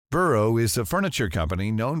Burrow is a furniture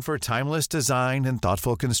company known for timeless design and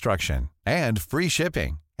thoughtful construction, and free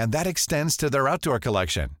shipping, and that extends to their outdoor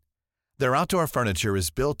collection. Their outdoor furniture is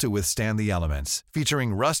built to withstand the elements,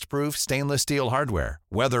 featuring rust-proof stainless steel hardware,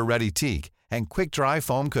 weather-ready teak, and quick-dry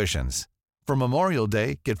foam cushions. For Memorial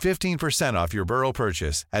Day, get 15% off your Burrow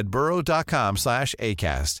purchase at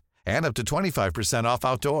burrow.com/ACAST and up to 25% off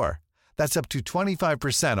outdoor. That's up to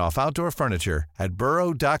 25% off outdoor furniture at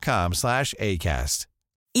burrow.com/ACAST.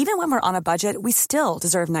 Even when we're on a budget, we still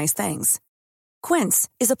deserve nice things. Quince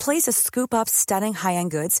is a place to scoop up stunning high-end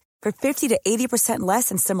goods for 50 to 80% less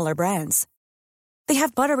than similar brands. They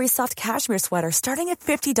have buttery soft cashmere sweaters starting at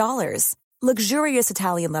 $50, luxurious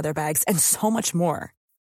Italian leather bags, and so much more.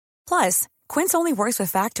 Plus, Quince only works with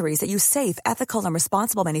factories that use safe, ethical, and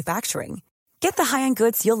responsible manufacturing. Get the high-end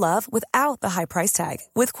goods you'll love without the high price tag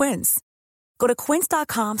with Quince. Go to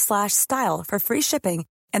quince.com/style for free shipping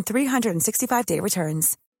and 365-day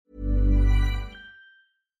returns.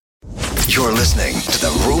 You're listening to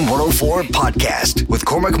the Room 104 podcast with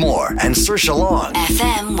Cormac Moore and Saoirse Long.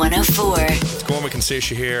 FM 104. It's Cormac and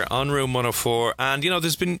Saoirse here on Room 104. And,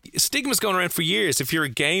 there's been stigmas going around for years. If you're a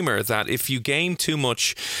gamer, that if you game too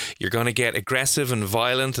much, you're going to get aggressive and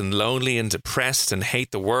violent and lonely and depressed and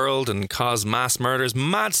hate the world and cause mass murders.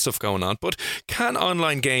 Mad stuff going on. But can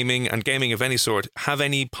online gaming and gaming of any sort have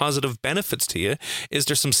any positive benefits to you? Is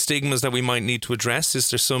there some stigmas that we might need to address? Is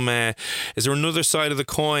there another side of the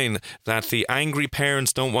coin that the angry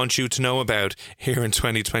parents don't want you to know about here in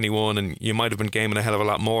 2021, and you might have been gaming a hell of a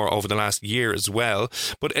lot more over the last year as well?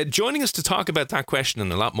 But joining us to talk about that question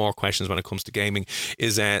and a lot more questions when it comes to gaming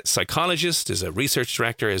is a psychologist, is a research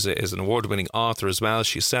director, is an award-winning author as well.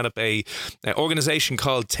 She set up a organisation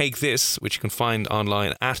called Take This, which you can find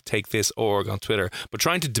online at takethis.org on Twitter, but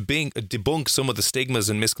trying to debunk some of the stigmas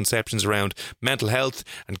and misconceptions around mental health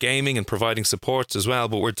and gaming and providing supports as well.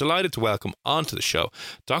 But we're delighted to welcome onto the show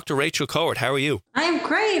Dr. Rachel Coward. How are you? I'm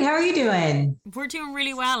great. How are you doing? We're doing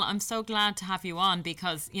really well. I'm so glad to have you on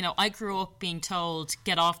because, I grew up being told,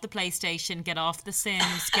 get off the PlayStation, get off the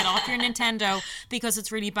Sims, get off your Nintendo because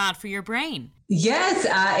it's really bad for your brain. Yes,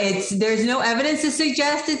 there's no evidence to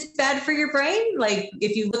suggest it's bad for your brain. Like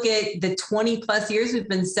if you look at the 20 plus years we've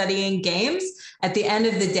been studying games, at the end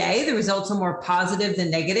of the day, the results are more positive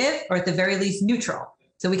than negative, or at the very least neutral.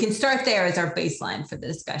 So we can start there as our baseline for the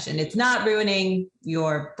discussion. It's not ruining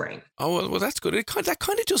your brain. Oh, well, that's good. That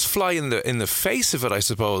kind of does fly in the face of it, I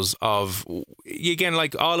suppose, of, again,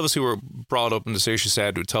 like all of us who were brought up, and as Saoirse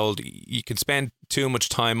said, were told you can spend too much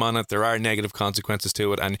time on it, there are negative consequences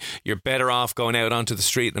to it, and you're better off going out onto the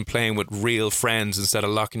street and playing with real friends instead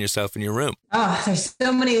of locking yourself in your room. Oh, there's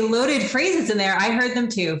so many loaded phrases in there. I heard them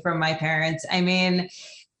too from my parents. I mean,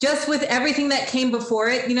 just with everything that came before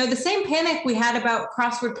it, the same panic we had about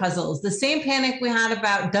crossword puzzles, the same panic we had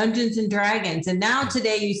about Dungeons and Dragons. And now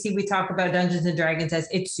today you see we talk about Dungeons and Dragons as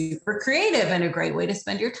it's super creative and a great way to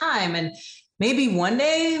spend your time. And maybe one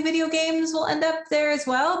day video games will end up there as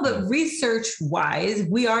well. But research-wise,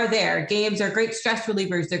 we are there. Games are great stress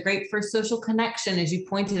relievers. They're great for social connection, as you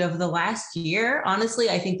pointed over the last year.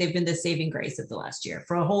 Honestly, I think they've been the saving grace of the last year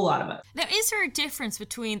for a whole lot of us. Now, is there a difference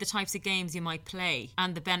between the types of games you might play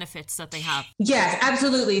and the benefits that they have? Yes,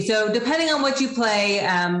 absolutely. So depending on what you play,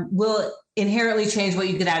 will inherently change what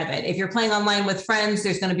you get out of it. If you're playing online with friends,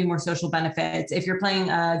 there's going to be more social benefits. If you're playing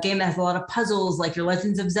a game that has a lot of puzzles, like your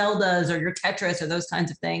Legends of Zeldas or your Tetris or those kinds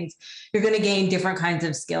of things, you're going to gain different kinds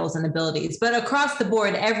of skills and abilities. But across the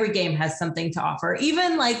board, every game has something to offer,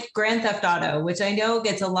 even like Grand Theft Auto, which I know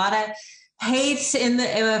gets a lot of hate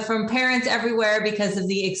from parents everywhere because of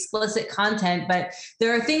the explicit content. But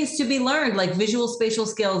there are things to be learned, like visual spatial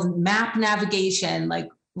skills, map navigation, like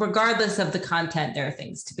regardless of the content, there are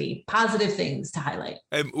things to be positive things to highlight.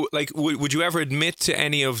 Would you ever admit to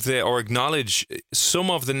any of or acknowledge some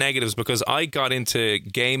of the negatives? Because I got into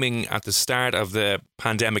gaming at the start of the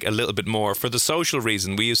pandemic a little bit more for the social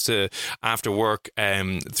reason. We used to, after work,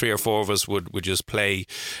 3 or 4 of us would just play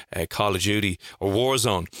Call of Duty or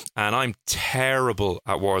Warzone. And I'm terrible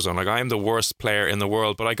at Warzone. Like, I'm the worst player in the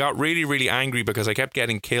world. But I got really, really angry because I kept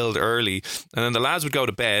getting killed early. And then the lads would go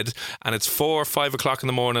to bed and it's 4 or 5 o'clock in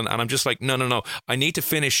the morning. And I'm just like, no, I need to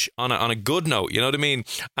finish on a good note, you know what I mean?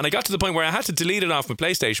 And I got to the point where I had to delete it off my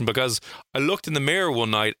PlayStation because I looked in the mirror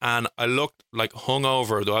one night and I looked like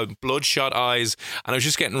hungover, I had bloodshot eyes, and I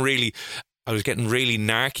was getting really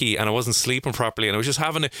narky, and I wasn't sleeping properly, and I was just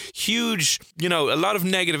having a huge, a lot of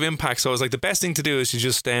negative impacts. So I was like, the best thing to do is to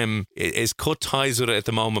just is cut ties with it at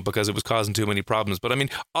the moment because it was causing too many problems. But I mean,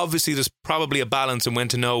 obviously there's probably a balance in when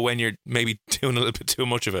to know when you're maybe doing a little bit too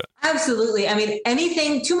much of it. Absolutely. I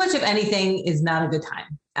mean, too much of anything is not a good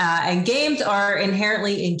time. And games are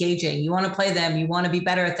inherently engaging. You want to play them. You want to be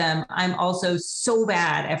better at them. I'm also so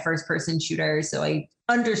bad at first-person shooters, so I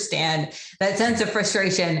understand that sense of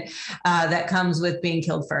frustration that comes with being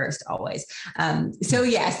killed first always. So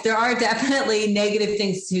yes, there are definitely negative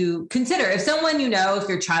things to consider. If someone, if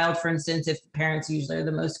your child, for instance, if parents usually are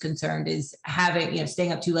the most concerned is having,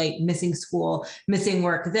 staying up too late, missing school, missing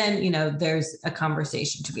work, then, there's a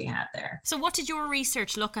conversation to be had there. So what did your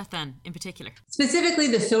research look at then in particular? Specifically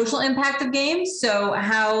the social impact of games. So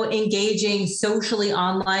how engaging socially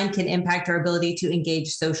online can impact our ability to engage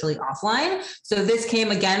socially offline. So this came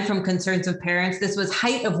again from concerns of parents. This was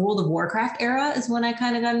height of World of Warcraft era is when I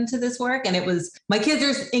kind of got into this work. And it was, my kids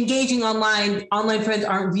are engaging online. Online friends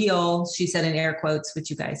aren't real, she said in air quotes, which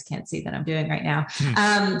you guys can't see that I'm doing right now.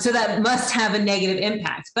 So that must have a negative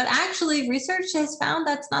impact. But actually research has found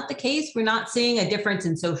that's not the case. We're not seeing a difference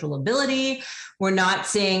in social ability. We're not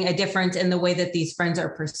seeing a difference in the way that these friends are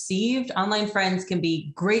perceived. Online friends can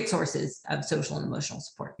be great sources of social and emotional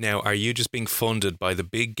support. Now, are you just being funded by the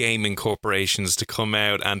big gaming corporations to come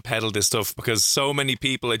out and peddle this stuff? Because so many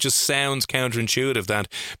people, it just sounds counterintuitive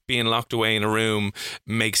that being locked away in a room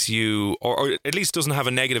makes you, or at least doesn't have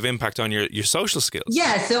a negative impact on your social skills.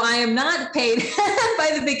 Yeah, so I am not paid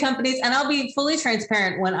by the big companies. And I'll be fully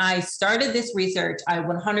transparent. When I started this research, I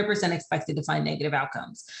 100% expected to find negative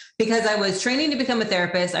outcomes because I was training to become a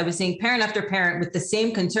therapist. I was seeing parent after parent with the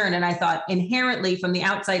same concern. And I thought inherently from the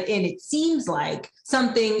outside in, it seems like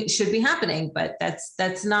something should be happening, but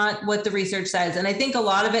that's not what the research says. And I think a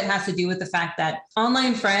lot of it has to do with the fact that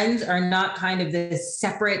online friends are not kind of this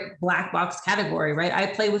separate black box category, right? I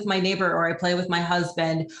play with my neighbor or I play with my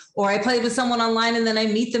husband or I play with someone online and then I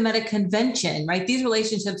meet them at a convention, right? These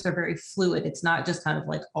relationships are very fluid. It's not just kind of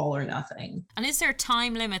like all or nothing. And is there a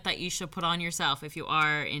time limit that you should put on yourself if you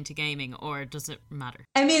are into gaming, or does it matter?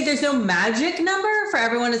 I mean, there's no magic number for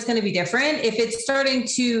everyone. It's going to be different. If it's starting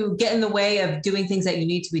to get in the way of doing things that you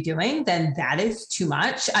need to be doing, then that is too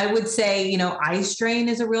much. I would say, eye strain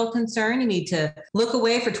is a real concern. You need to look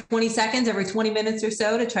away for 20 seconds every 20 minutes or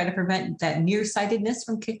so to try to prevent that nearsightedness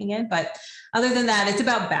from kicking in. But other than that, it's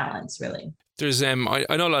about balance, really. There's I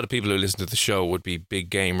know a lot of people who listen to the show would be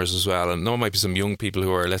big gamers as well, and there might be some young people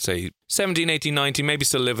who are, let's say, 17, 18, 19, maybe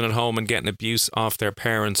still living at home and getting abuse off their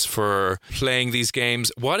parents for playing these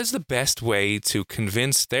games. What is the best way to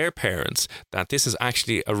convince their parents that this is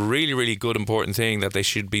actually a really, really good, important thing that they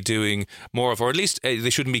should be doing more of, or at least they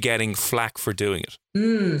shouldn't be getting flack for doing it?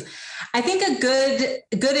 I think a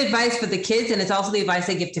good advice for the kids, and it's also the advice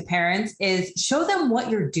I give to parents, is show them what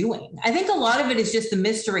you're doing. I think a lot of it is just the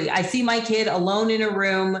mystery. I see my kid alone in a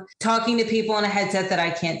room talking to people on a headset that I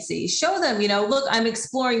can't see. Show them, look, I'm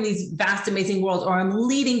exploring these vast, amazing worlds, or I'm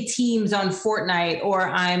leading teams on Fortnite, or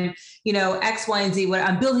I'm, X, Y, and Z,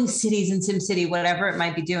 I'm building cities in SimCity, whatever it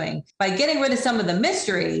might be doing. By getting rid of some of the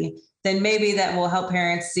mystery, then maybe that will help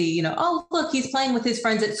parents see, oh, look, he's playing with his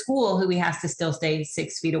friends at school who he has to still stay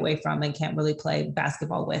 6 feet away from and can't really play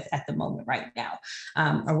basketball with at the moment right now,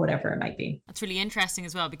 or whatever it might be. That's really interesting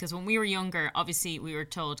as well, because when we were younger, obviously we were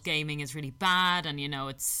told gaming is really bad and,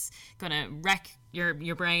 it's going to wreck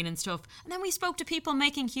your brain and stuff. And then we spoke to people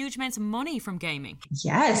making huge amounts of money from gaming.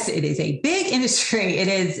 Yes, it is a big industry. It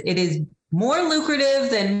is more lucrative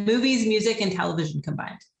than movies, music, and television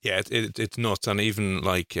combined. Yeah, it's nuts. And even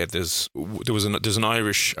like there's an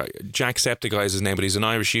Irish Jacksepticeye is his name, but he's an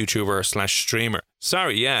Irish YouTuber / streamer.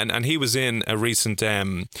 Sorry, yeah, and he was in a recent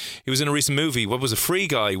movie. What was a Free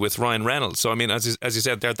Guy with Ryan Reynolds? So I mean, as you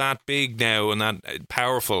said, they're that big now and that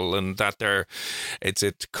powerful, and that it's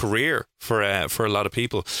a career for a lot of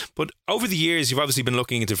people. But over the years, you've obviously been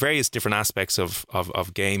looking into various different aspects of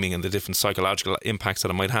gaming and the different psychological impacts that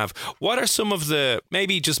it might have. What are some of the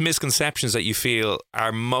maybe just misconceptions that you feel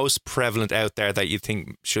are most prevalent out there that you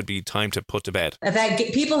think should be time to put to bed? That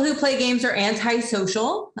people who play games are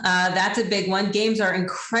antisocial. That's a big one. Games are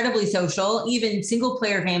incredibly social. Even single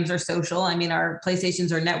player games are social. I mean, our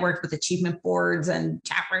PlayStations are networked with achievement boards and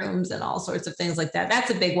chat rooms and all sorts of things like that.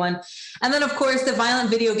 That's a big one. And then, of course, the violent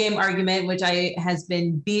video game argument, which has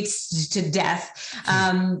been beat to death.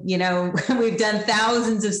 We've done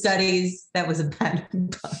thousands of studies. That was a bad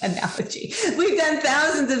analogy. We've done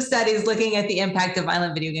thousands of studies looking at the impact of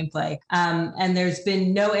violent video game play. And there's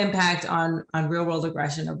been no impact on real world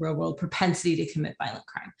aggression or real world propensity to commit violent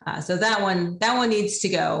crime. So that one needs to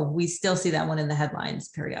go. We still see that one in the headlines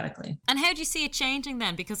periodically. And how do you see it changing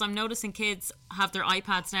then? Because I'm noticing kids have their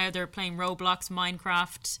iPads now. They're playing Roblox,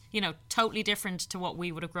 Minecraft, totally different to what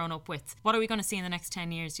we would have grown up with. What are we going to see in the next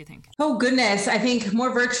 10 years, do you think? Oh, goodness. I think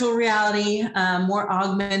more virtual reality, more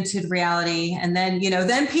augmented reality. And then,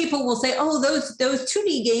 then people will say, oh, those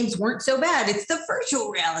 2D games weren't so bad. It's the virtual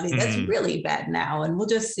reality that's really bad now. And we'll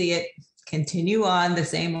just see it continue on the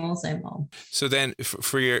same old. So then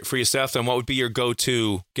for yourself, then what would be your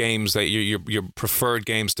go-to games that your preferred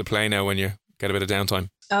games to play now when you get a bit of downtime?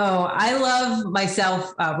 Oh, I love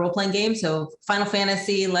myself role-playing games. So Final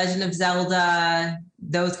Fantasy, Legend of Zelda,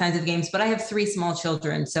 those kinds of games. But I have 3 small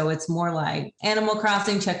children. So it's more like Animal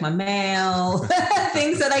Crossing, check my mail,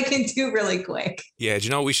 things that I can do really quick. Yeah, do you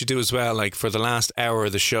know what we should do as well? Like for the last hour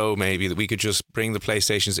of the show, maybe that we could just bring the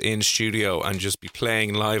PlayStations in studio and just be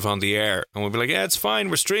playing live on the air. And we'll be like, yeah, it's fine.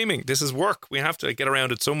 We're streaming. This is work. We have to get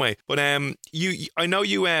around it some way. But I know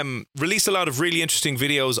you released a lot of really interesting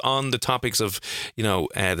videos on the topics of,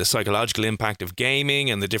 the psychological impact of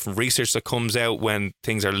gaming and the different research that comes out when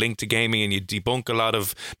things are linked to gaming, and you debunk a lot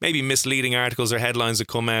of maybe misleading articles or headlines that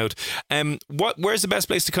come out. Where's the best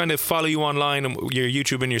place to kind of follow you online, and your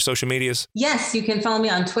YouTube and your social medias? Yes, you can follow me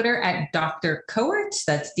on Twitter at Dr. Cowart.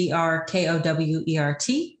 That's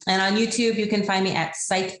DrKowert. And on YouTube, you can find me at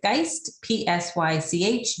Psychgeist, PSYCHGEIST.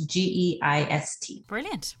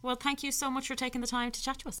 Brilliant. Well, thank you so much for taking the time to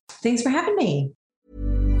chat to us. Thanks for having me.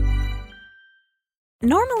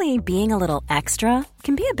 Normally, being a little extra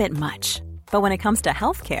can be a bit much. But when it comes to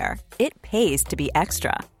healthcare, it pays to be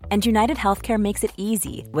extra. And United Healthcare makes it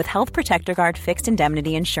easy with Health Protector Guard fixed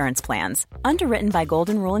indemnity insurance plans. Underwritten by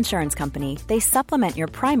Golden Rule Insurance Company, they supplement your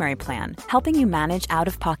primary plan, helping you manage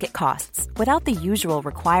out-of-pocket costs without the usual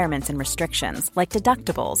requirements and restrictions like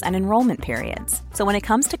deductibles and enrollment periods. So when it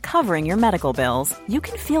comes to covering your medical bills, you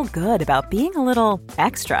can feel good about being a little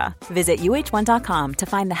extra. Visit UH1.com to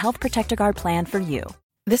find the Health Protector Guard plan for you.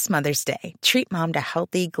 This Mother's Day, treat mom to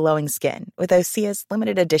healthy, glowing skin with Osea's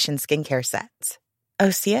limited edition skincare sets.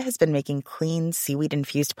 Osea has been making clean,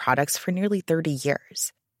 seaweed-infused products for nearly 30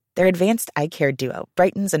 years. Their advanced eye care duo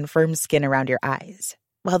brightens and firms skin around your eyes,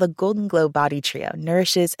 while the Golden Glow Body Trio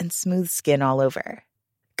nourishes and smooths skin all over.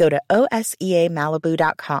 Go to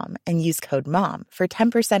OSEAMalibu.com and use code MOM for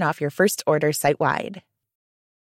 10% off your first order site-wide.